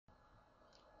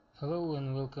Hello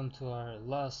and welcome to our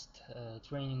last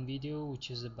training video,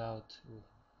 which is about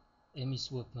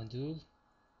EMIS web module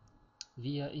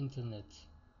via internet.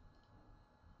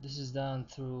 This is done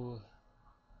through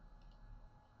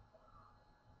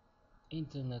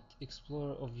Internet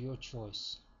Explorer of your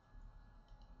choice,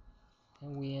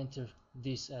 and we enter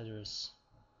this address.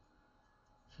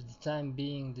 For the time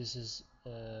being, this is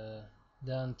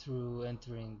done through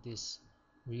entering this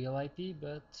real IP,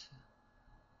 but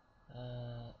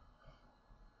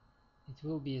it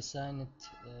will be assigned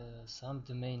some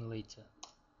domain later.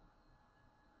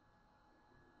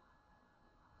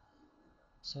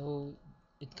 So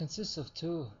it consists of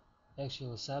two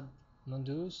actual sub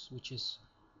modules, which is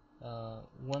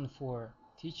one for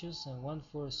teachers and one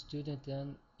for student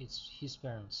and his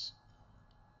parents.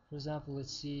 For example,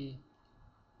 let's see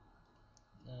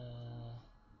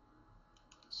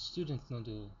student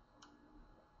module.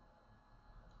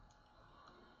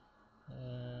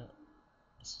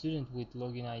 Student with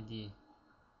login ID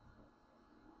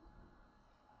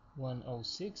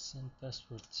 106 and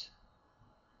password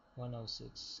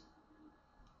 106.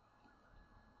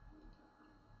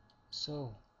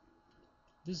 So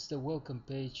this is the welcome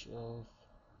page of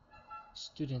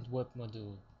student web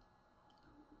module.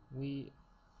 We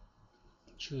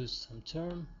choose some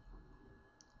term,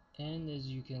 and as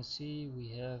you can see, we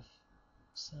have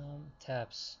some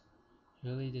tabs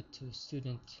related to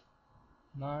student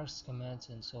marks, comments,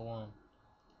 and so on.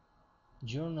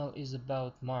 Journal is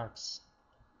about marks.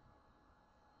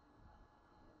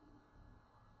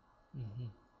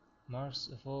 Marks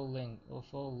of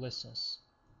all lessons.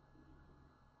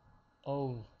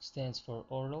 O stands for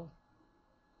oral,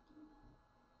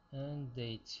 and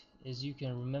date. As you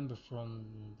can remember from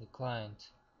the client,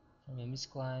 from EMIS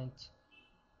client,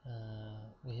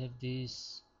 we have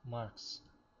these marks.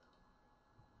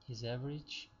 His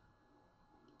average.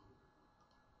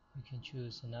 You can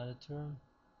choose another term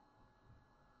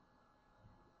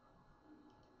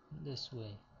this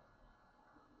way.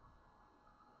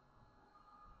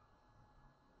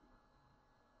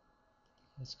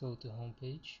 Let's go to home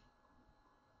page.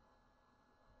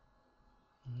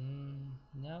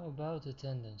 Now about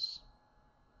attendance.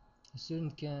 The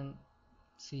student can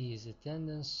see his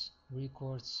attendance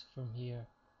records from here.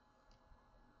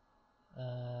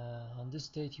 On this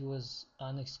date he was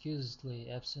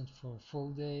unexcusedly absent for a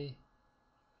full day,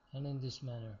 and in this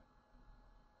manner.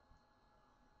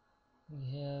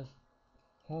 We have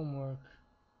homework,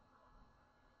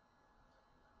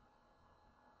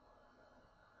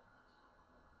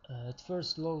 at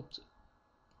first load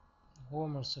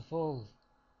homeworks of all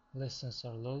lessons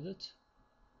are loaded,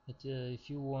 but if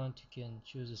you want you can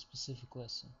choose a specific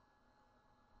lesson.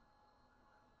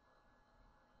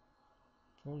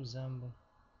 For example,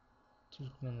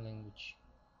 Turkmen language.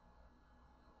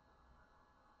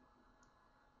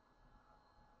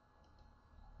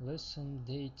 Lesson,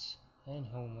 date, and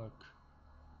homework,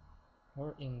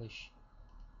 or English.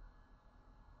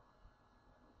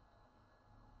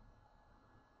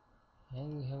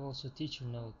 And we have also teacher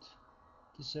note.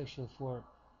 This is actually for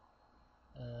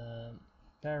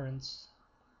parents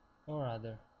or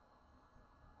other.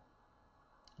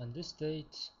 On this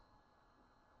date,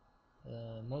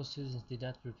 most students did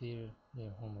not prepare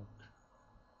their homework.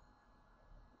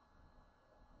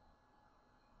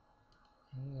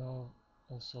 And we have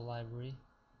also library.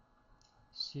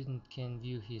 Student can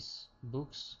view his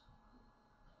books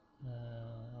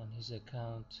on his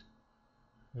account.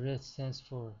 Red stands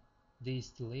for this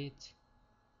delete,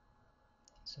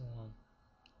 so on.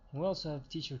 We also have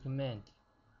teacher command.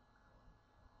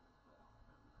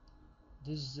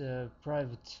 This is a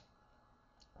private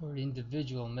or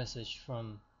individual message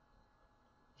from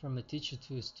a teacher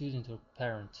to a student or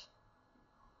parent.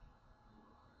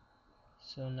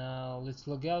 So now let's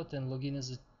log out and log in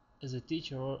as a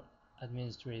teacher or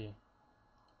administrator.